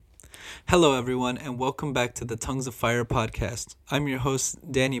Hello, everyone, and welcome back to the Tongues of Fire podcast. I'm your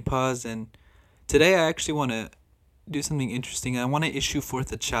host, Danny Paz, and today I actually want to do something interesting. I want to issue forth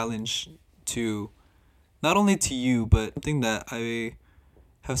a challenge to not only to you, but something that I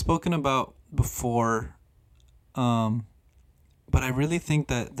have spoken about before. Um, but I really think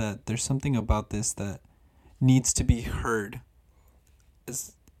that there's something about this that needs to be heard,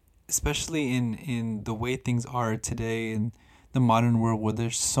 es- especially in the way things are today in the modern world where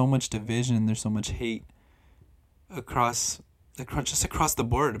there's so much division, there's so much hate across across the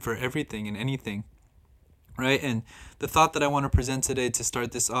board for everything and anything, right? And the thought that I want to present today to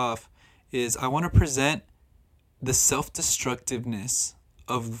start this off is I want to present the self-destructiveness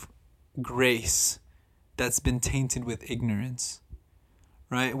of grace that's been tainted with ignorance,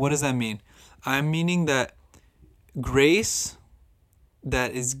 right? What does that mean? I'm meaning that grace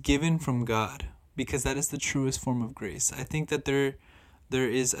that is given from God, because that is the truest form of grace. I think that there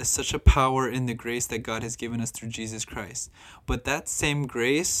is such a power in the grace that God has given us through Jesus Christ. But that same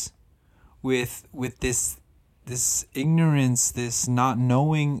grace with this ignorance, this not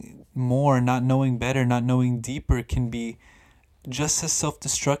knowing more, not knowing better, not knowing deeper can be just as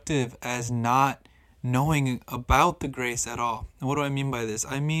self-destructive as not knowing about the grace at all. And what do I mean by this?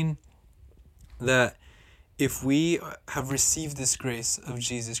 I mean that if we have received this grace of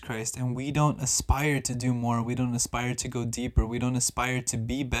Jesus Christ and we don't aspire to do more, we don't aspire to go deeper, we don't aspire to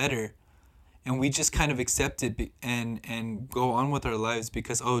be better, and we just kind of accept it and go on with our lives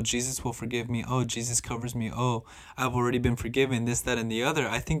because, oh, Jesus will forgive me, oh, Jesus covers me, oh, I've already been forgiven, this, that, and the other.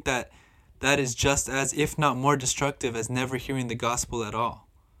 I think that that is just as, if not more destructive as never hearing the gospel at all.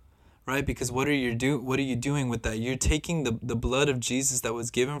 Right? Because what are you doing with that? You're taking the blood of Jesus that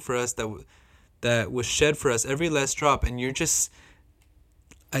was given for us, that was shed for us, every last drop, and you're just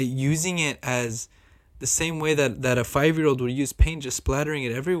using it as the same way that a 5-year-old would use paint, just splattering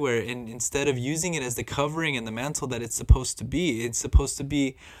it everywhere, and instead of using it as the covering and the mantle that it's supposed to be. It's supposed to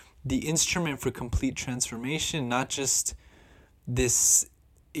be the instrument for complete transformation, not just this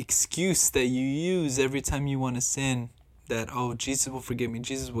excuse that you use every time you want to sin, that, oh, Jesus will forgive me,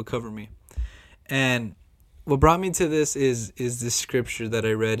 Jesus will cover me. And what brought me to this is this scripture that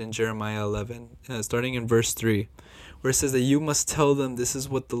I read in Jeremiah 11, starting in verse 3, where it says that you must tell them, this is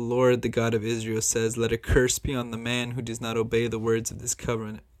what the Lord, the God of Israel, says, let a curse be on the man who does not obey the words of this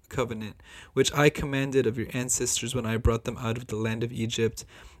covenant, which I commanded of your ancestors when I brought them out of the land of Egypt,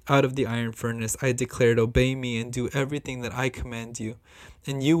 out of the iron furnace. I declared, obey me and do everything that I command you,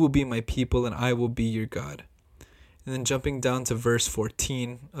 and you will be my people and I will be your God. And then jumping down to verse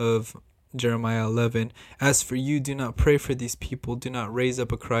 14 of Jeremiah 11, as for you, do not pray for these people, do not raise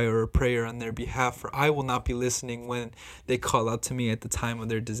up a cry or a prayer on their behalf, for I will not be listening when they call out to me at the time of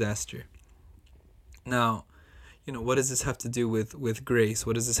their disaster. Now, what does this have to do with grace?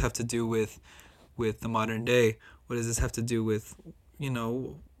 What does this have to do with the modern day? What does this have to do with,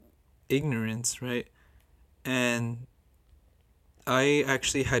 ignorance, right? And I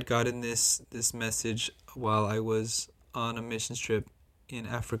actually had gotten this message while I was on a mission trip in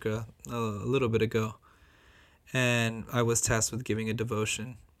Africa a little bit ago, and I was tasked with giving a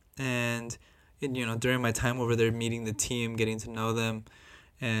devotion. And during my time over there, meeting the team, getting to know them,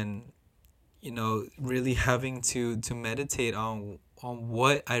 and really having to meditate on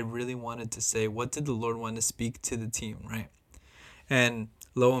what I really wanted to say. What did the Lord want to speak to the team, right? And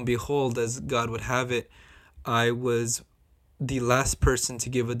lo and behold, as God would have it, I was the last person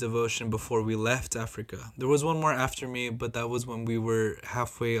to give a devotion before we left Africa. There was one more after me, but that was when we were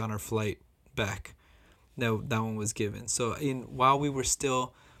halfway on our flight back. That one was given. So while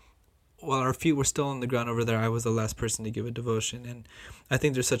our feet were still on the ground over there, I was the last person to give a devotion. And I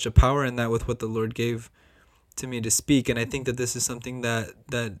think there's such a power in that with what the Lord gave to me to speak. And I think that this is something that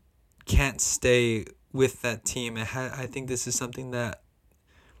can't stay with that team. I think this is something that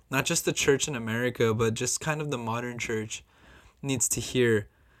not just the church in America, but just kind of the modern church needs to hear.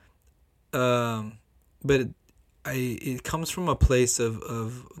 But it comes from a place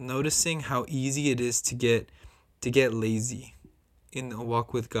of noticing how easy it is to get lazy in the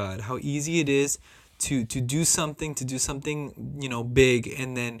walk with God. How easy it is to do something big,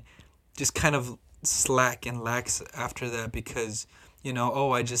 and then just kind of slack and lax after that because oh,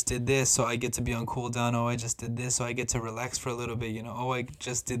 I just did this, so I get to be on cool down. Oh, I just did this, so I get to relax for a little bit. Oh, I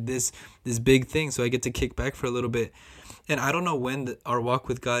just did this big thing, so I get to kick back for a little bit. And I don't know when our walk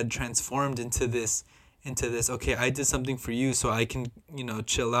with God transformed into this. Okay, I did something for you, so I can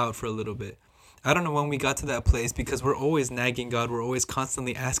chill out for a little bit. I don't know when we got to that place because we're always nagging God. We're always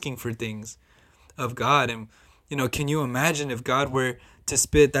constantly asking for things of God, and can you imagine if God were to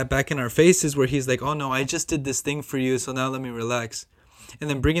spit that back in our faces where he's like, oh no, I just did this thing for you, so now let me relax. And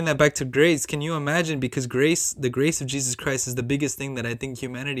then bringing that back to grace, can you imagine? Because grace, the grace of Jesus Christ is the biggest thing that I think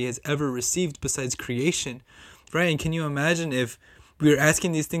humanity has ever received besides creation, right? And can you imagine if we were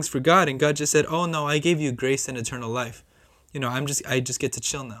asking these things for God and God just said, oh no, I gave you grace and eternal life. I just get to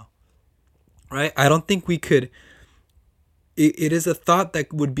chill now, right? I don't think we could. It is a thought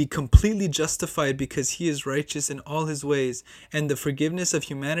that would be completely justified because he is righteous in all his ways, and the forgiveness of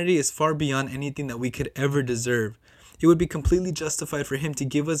humanity is far beyond anything that we could ever deserve. It would be completely justified for him to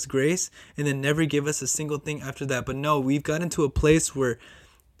give us grace and then never give us a single thing after that. But no, we've gotten to a place where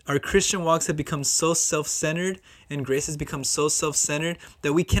our Christian walks have become so self-centered and grace has become so self-centered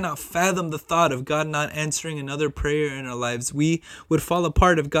that we cannot fathom the thought of God not answering another prayer in our lives. We would fall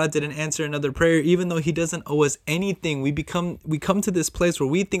apart if God didn't answer another prayer, even though he doesn't owe us anything. We come to this place where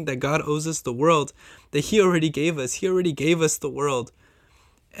we think that God owes us the world that he already gave us. He already gave us the world,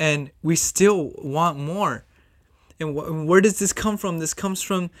 and we still want more. And where does this come from? This comes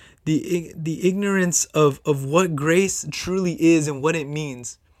from the ignorance of what grace truly is and what it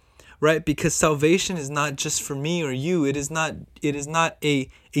means. Right? Because salvation is not just for me or you. It is not a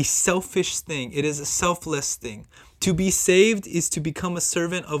selfish thing. It is a selfless thing. To be saved is to become a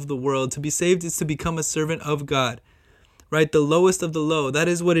servant of the world. To be saved is to become a servant of God. Right? The lowest of the low. That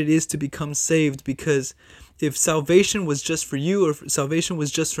is what it is to become saved. Because if salvation was just for you or if salvation was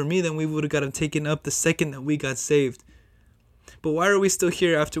just for me, then we would have got taken up the second that we got saved. But why are we still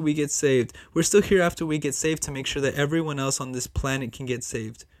here after we get saved? We're still here after we get saved to make sure that everyone else on this planet can get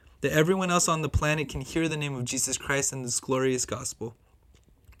saved. That everyone else on the planet can hear the name of Jesus Christ and this glorious gospel.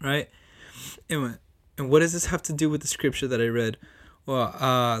 Right? And what does this have to do with the scripture that I read?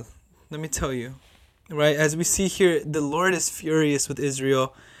 Well, let me tell you. Right? As we see here, the Lord is furious with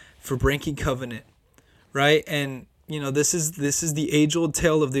Israel for breaking covenant. Right? And this is the age-old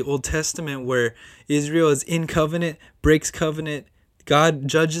tale of the Old Testament where Israel is in covenant, breaks covenant, God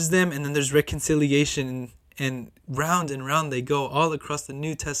judges them, and then there's reconciliation. And round they go all across the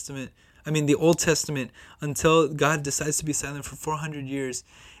the Old Testament, until God decides to be silent for 400 years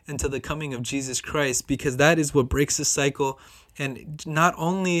until the coming of Jesus Christ, because that is what breaks the cycle and not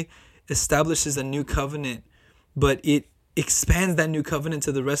only establishes a new covenant, but it expands that new covenant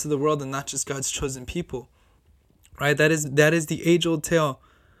to the rest of the world and not just God's chosen people. Right? That is the age-old tale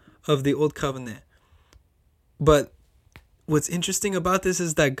of the Old Covenant. But what's interesting about this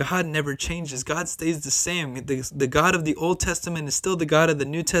is that God never changes. God stays the same. The God of the Old Testament is still the God of the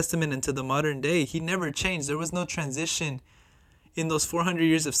New Testament into the modern day. He never changed. There was no transition in those 400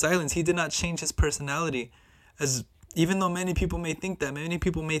 years of silence. He did not change his personality. Even though many people may think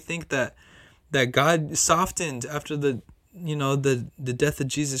that God softened after the death of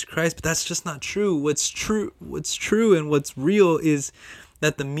Jesus Christ, but that's just not true. What's true and what's real is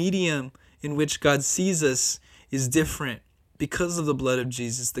that the medium in which God sees us is different. Because of the blood of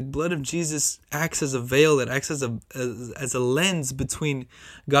Jesus. The blood of Jesus acts as a veil. It acts as a lens between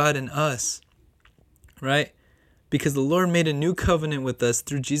God and us. Right? Because the Lord made a new covenant with us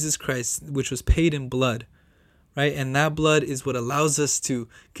through Jesus Christ, which was paid in blood. Right? And that blood is what allows us to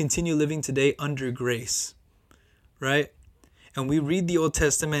continue living today under grace. Right? And we read the Old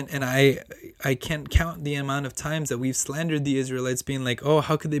Testament, and I can't count the amount of times that we've slandered the Israelites, being like, oh,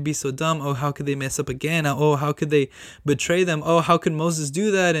 how could they be so dumb? Oh, how could they mess up again? Oh, how could they betray them? Oh, how could Moses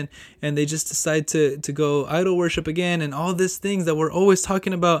do that? And they just decide to go idol worship again, and all these things that we're always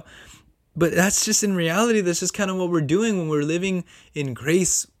talking about. But that's just, in reality, that's just kind of what we're doing when we're living in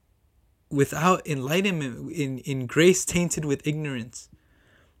grace without enlightenment, in grace tainted with ignorance.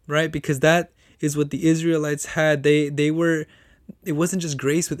 Right? Because that is what the Israelites had. It wasn't just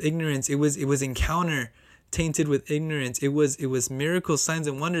grace with ignorance. It was encounter tainted with ignorance. It was miracles, signs,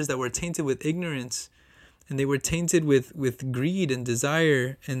 and wonders that were tainted with ignorance, and they were tainted with greed and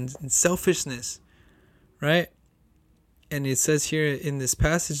desire and selfishness, right? And it says here in this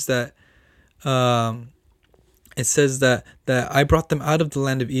passage that it says that I brought them out of the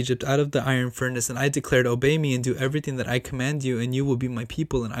land of Egypt, out of the iron furnace, and I declared, obey me and do everything that I command you, and you will be my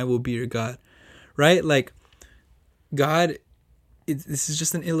people, and I will be your God. Right? Like, God, this is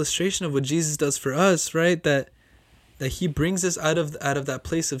just an illustration of what Jesus does for us, right? That he brings us out of that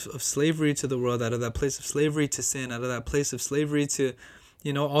place of slavery to the world, out of that place of slavery to sin, out of that place of slavery to,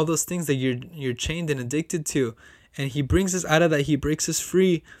 all those things that you're chained and addicted to. And he brings us out of that. He breaks us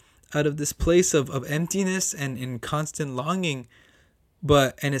free out of this place of emptiness and in constant longing,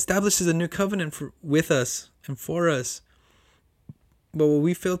 and establishes a new covenant with us and for us. But what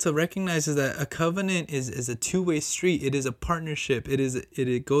we fail to recognize is that a covenant is a two-way street. It is a partnership.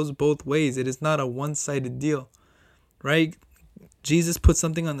 It goes both ways. It is not a one-sided deal, right? Jesus put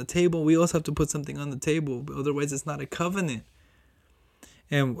something on the table. We also have to put something on the table. Otherwise, it's not a covenant.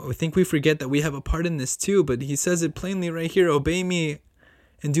 And I think we forget that we have a part in this too, but he says it plainly right here: obey me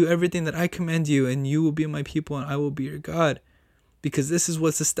and do everything that I command you, and you will be my people and I will be your God. Because this is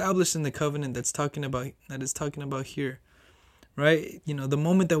what's established in the covenant that is talking about here. Right? The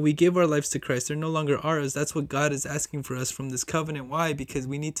moment that we give our lives to Christ, they're no longer ours. That's what God is asking for us from this covenant. Why? Because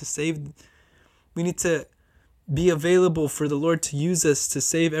we need to be available for the Lord to use us to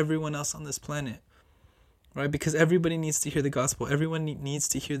save everyone else on this planet. Right? Because everybody needs to hear the gospel. Everyone needs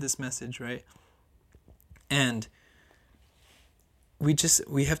to hear this message, right? And we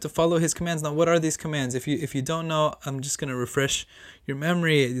have to follow his commands. Now, what are these commands? If you don't know, I'm just going to refresh your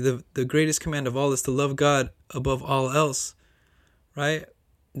memory. The greatest command of all is to love God above all else. Right?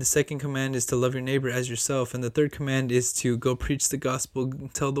 The second command is to love your neighbor as yourself. And the third command is to go preach the gospel,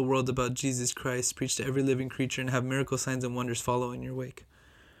 tell the world about Jesus Christ, preach to every living creature, and have miracle signs and wonders follow in your wake.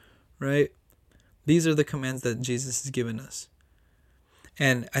 Right? These are the commands that Jesus has given us.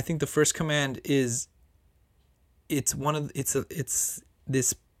 And I think the first command is it's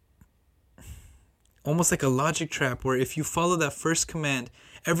this almost like a logic trap where if you follow that first command,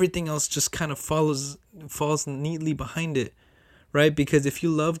 everything else just kind of falls neatly behind it. Right? Because if you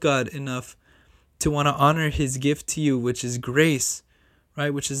love God enough to want to honor his gift to you, which is grace, right?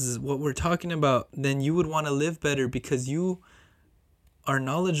 Which is what we're talking about, then you would want to live better because you are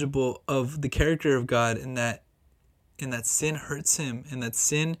knowledgeable of the character of God and that sin hurts him and that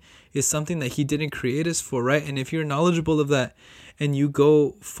sin is something that he didn't create us for, right? And if you're knowledgeable of that and you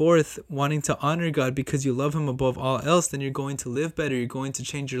go forth wanting to honor God because you love him above all else, then you're going to live better. You're going to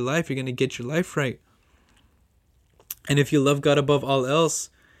change your life. You're going to get your life right. And if you love God above all else,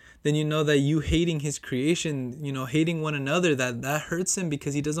 then you know that you hating his creation, hating one another, that hurts him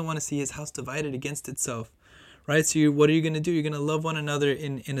because he doesn't want to see his house divided against itself, right? So what are you going to do? You're going to love one another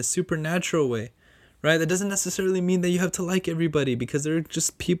in a supernatural way, right? That doesn't necessarily mean that you have to like everybody because they're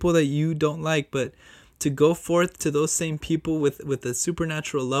just people that you don't like, but to go forth to those same people with the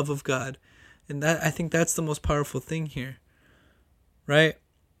supernatural love of God. And that, I think that's the most powerful thing here, right?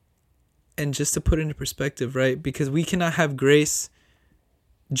 And just to put it into perspective, right? Because we cannot have grace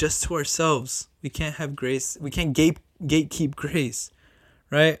just to ourselves. We can't have grace. We can't gatekeep grace,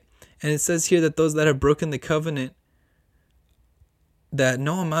 right? And it says here that those that have broken the covenant, that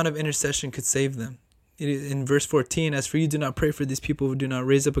no amount of intercession could save them. In verse 14, as for you, do not pray for these people who do not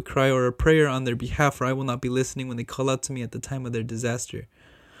raise up a cry or a prayer on their behalf, for I will not be listening when they call out to me at the time of their disaster,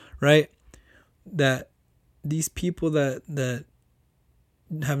 right? That these people that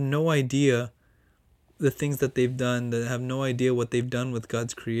have no idea the things that they've done, that have no idea what they've done with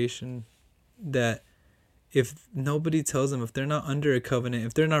God's creation, that if nobody tells them, if they're not under a covenant,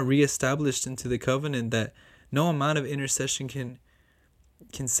 if they're not reestablished into the covenant, that no amount of intercession can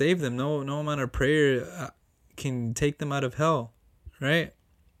save them. No amount of prayer can take them out of hell, right?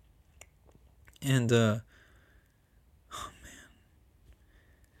 And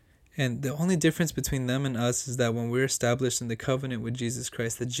And the only difference between them and us is that when we're established in the covenant with Jesus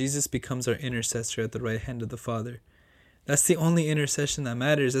Christ, that Jesus becomes our intercessor at the right hand of the Father. That's the only intercession that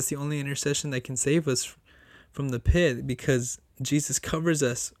matters. That's the only intercession that can save us from the pit, because Jesus covers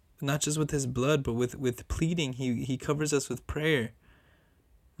us, not just with his blood, but with pleading. He covers us with prayer,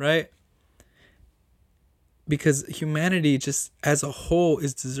 right? Because humanity just as a whole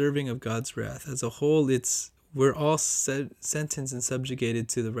is deserving of God's wrath. As a whole, we're all sentenced and subjugated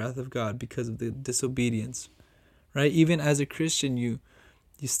to the wrath of God because of the disobedience, right? Even as a Christian, you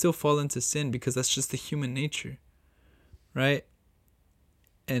still fall into sin because that's just the human nature, right?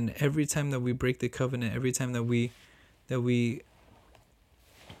 And every time that we break the covenant, every time that we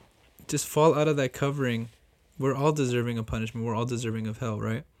just fall out of that covering, we're all deserving of punishment. We're all deserving of hell,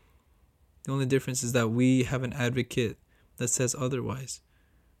 right? The only difference is that we have an advocate that says otherwise,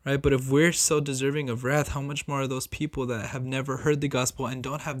 right? But if we're so deserving of wrath, how much more are those people that have never heard the gospel and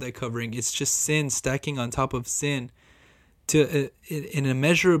don't have that covering? It's just sin stacking on top of sin to an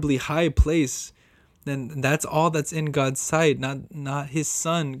immeasurably high place. Then that's all that's in God's sight, not his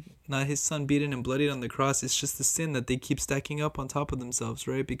son beaten and bloodied on the cross. It's just the sin that they keep stacking up on top of themselves,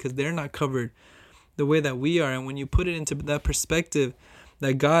 right? Because they're not covered the way that we are. And when you put it into that perspective,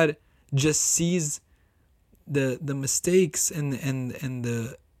 that God just sees the mistakes and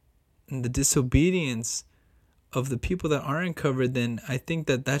the disobedience of the people that aren't covered, then I think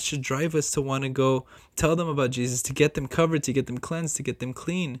that should drive us to want to go tell them about Jesus, to get them covered, to get them cleansed, to get them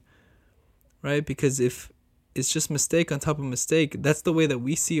clean, right? Because if it's just mistake on top of mistake, that's the way that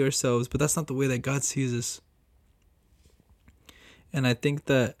we see ourselves, but that's not the way that God sees us. And I think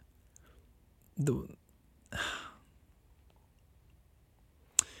that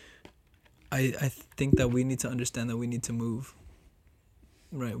I think that we need to understand that we need to move.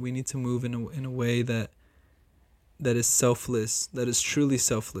 right? We need to move in a way that is selfless, that is truly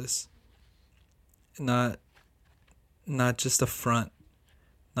selfless, not just a front,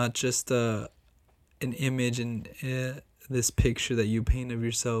 not just an image and this picture that you paint of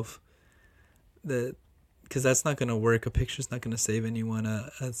yourself, that because that's not going to work. A picture's not going to save anyone.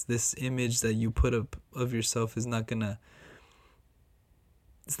 As this image that you put up of yourself is not going to,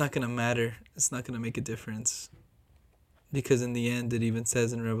 it's not going to matter. It's not going to make a difference, because in the end it even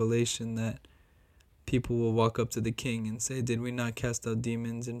says in Revelation that people will walk up to the king and say, did we not cast out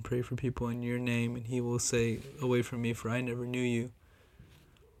demons and pray for people in your name? And he will say, away from me, for I never knew you.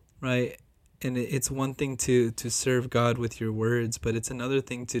 Right? And it's one thing to serve God with your words, but it's another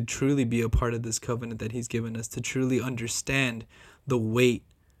thing to truly be a part of this covenant that he's given us, to truly understand the weight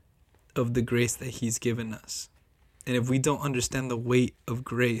of the grace that he's given us. And if we don't understand the weight of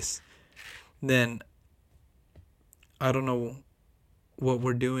grace, then I don't know what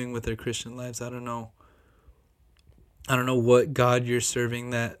we're doing with our Christian lives. I don't know what God you're serving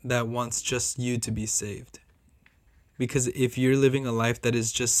that wants just you to be saved. Because if you're living a life that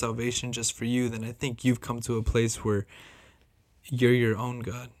is just salvation just for you, then I think you've come to a place where you're your own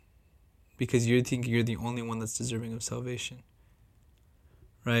God. Because you think you're the only one that's deserving of salvation.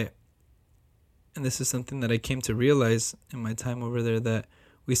 Right? And this is something that I came to realize in my time over there, that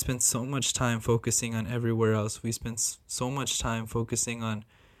we spend so much time focusing on everywhere else. We spend so much time focusing on,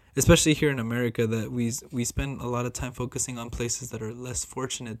 especially here in America, that we spend a lot of time focusing on places that are less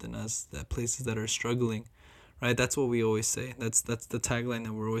fortunate than us, that places that are struggling. Right? That's what we always say. That's the tagline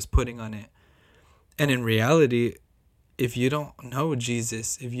that we're always putting on it. And in reality, if you don't know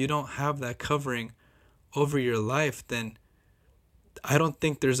Jesus, if you don't have that covering over your life, then I don't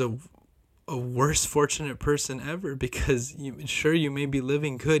think there's a worse fortunate person ever, because you may be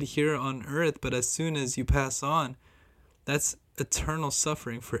living good here on earth, but as soon as you pass on, that's eternal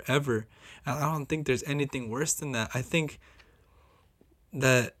suffering forever. And I don't think there's anything worse than that. I think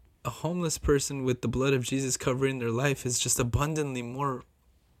that a homeless person with the blood of Jesus covering their life is just abundantly more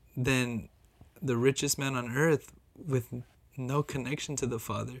than the richest man on earth with no connection to the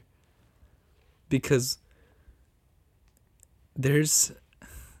Father. Because there's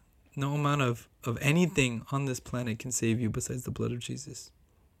no amount of anything on this planet can save you besides the blood of Jesus.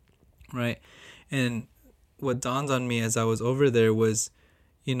 Right? And what dawned on me as I was over there was,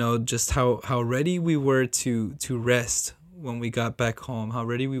 just how ready we were to rest when we got back home, how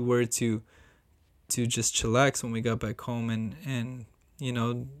ready we were to just chillax when we got back home and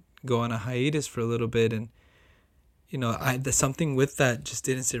go on a hiatus for a little bit. And there's something with that just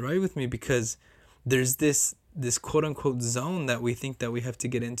didn't sit right with me, because there's this quote unquote zone that we think that we have to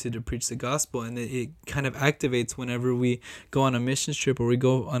get into to preach the gospel, and it kind of activates whenever we go on a mission trip or we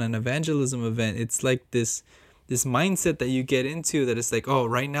go on an evangelism event. It's like this mindset that you get into, that it's like, oh,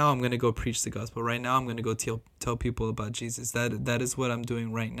 right now I'm going to go preach the gospel. Right now I'm going to go tell people about Jesus. That is what I'm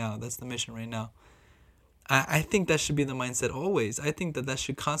doing right now. That's the mission right now. I think that should be the mindset always. I think that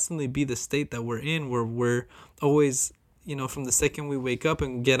should constantly be the state that we're in, where we're always, from the second we wake up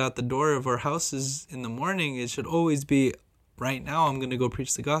and get out the door of our houses in the morning, it should always be, right now I'm going to go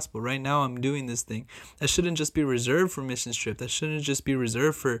preach the gospel. Right now I'm doing this thing. That shouldn't just be reserved for mission trip. That shouldn't just be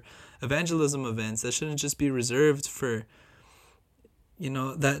reserved for evangelism events. That shouldn't just be reserved for,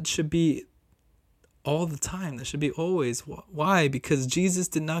 that should be all the time. That should be always. Why? Because Jesus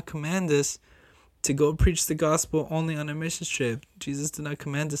did not command us to go preach the gospel only on a mission trip. Jesus did not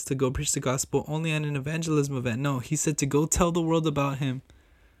command us to go preach the gospel only on an evangelism event. No, he said to go tell the world about him.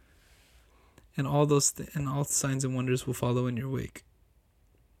 And all those and all signs and wonders will follow in your wake.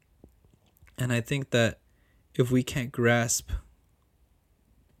 And I think that if we can't grasp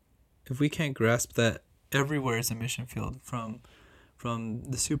that everywhere is a mission field, from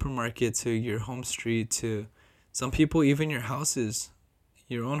the supermarket to your home street to some people, even your houses,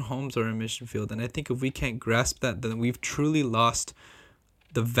 your own homes are a mission field. And I think if we can't grasp that, then we've truly lost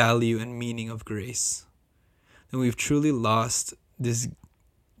the value and meaning of grace. And we've truly lost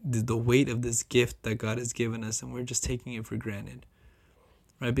the weight of this gift that God has given us, and we're just taking it for granted.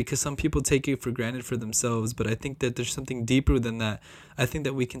 Right? Because some people take it for granted for themselves, but I think that there's something deeper than that. I think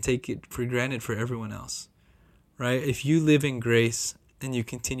that we can take it for granted for everyone else. Right? If you live in grace and you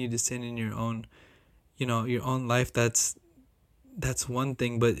continue to sin in your own, your own life, that's one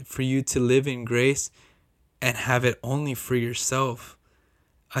thing. But for you to live in grace and have it only for yourself,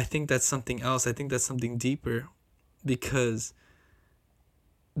 I think that's something else. I think that's something deeper, because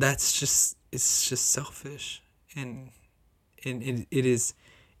it's just selfish, and it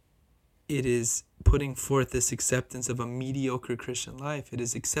is putting forth this acceptance of a mediocre Christian life. It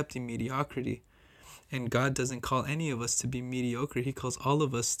is accepting mediocrity. And God doesn't call any of us to be mediocre. He calls all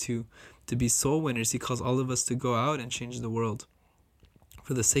of us to be soul winners. He calls all of us to go out and change the world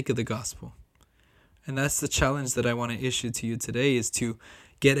for the sake of the gospel. And that's the challenge that I want to issue to you today, is to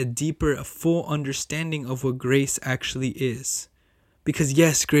get a full understanding of what grace actually is. Because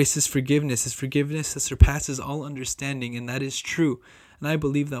yes, grace is forgiveness that surpasses all understanding, and that is true. And I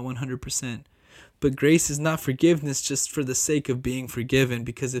believe that 100%. But grace is not forgiveness just for the sake of being forgiven,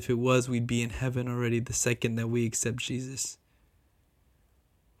 because if it was, we'd be in heaven already the second that we accept Jesus.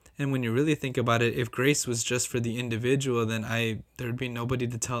 And when you really think about it, if grace was just for the individual, then there'd be nobody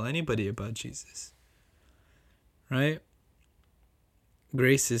to tell anybody about Jesus. Right?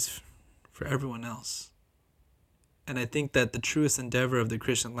 Grace is for everyone else. And I think that the truest endeavor of the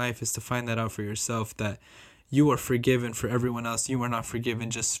Christian life is to find that out for yourself, that you are forgiven for everyone else. You are not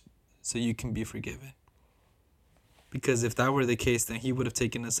forgiven just so you can be forgiven. Because if that were the case, then he would have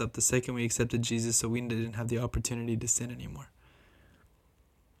taken us up the second we accepted Jesus, so we didn't have the opportunity to sin anymore.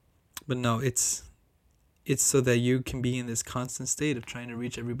 But no, it's so that you can be in this constant state of trying to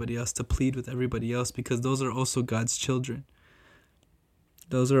reach everybody else, to plead with everybody else, because those are also God's children.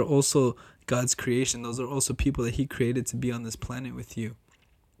 Those are also God's creation. Those are also people that he created to be on this planet with you.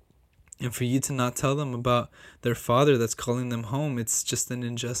 And for you to not tell them about their Father that's calling them home, it's just an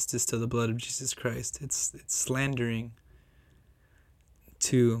injustice to the blood of Jesus Christ. It's slandering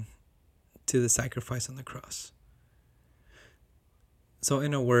to the sacrifice on the cross. So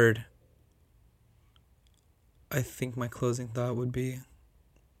in a word, I think my closing thought would be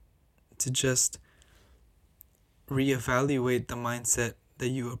to just reevaluate the mindset that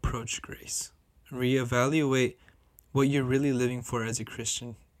you approach grace. Reevaluate what you're really living for as a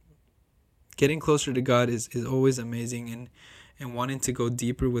Christian. Getting closer to God is always amazing, and wanting to go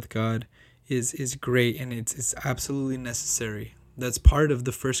deeper with God is great, and it's absolutely necessary. That's part of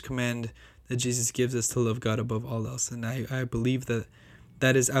the first command that Jesus gives us, to love God above all else. And I believe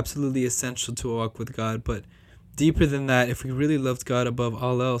that is absolutely essential to walk with God. But deeper than that, if we really loved God above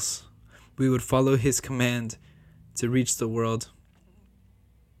all else, we would follow his command to reach the world.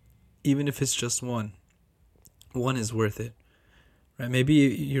 Even if it's just one. One is worth it. Right? Maybe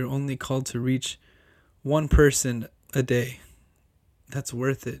you're only called to reach one person a day. That's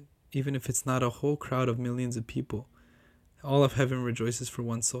worth it. Even if it's not a whole crowd of millions of people. All of heaven rejoices for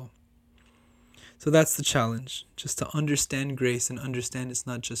one soul. So that's the challenge. Just to understand grace and understand it's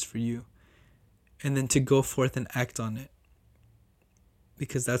not just for you. And then to go forth and act on it.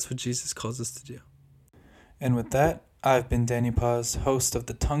 Because that's what Jesus calls us to do. And with that, I've been Danny Paz, host of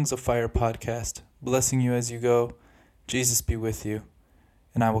the Tongues of Fire podcast, blessing you as you go. Jesus be with you,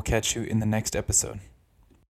 and I will catch you in the next episode.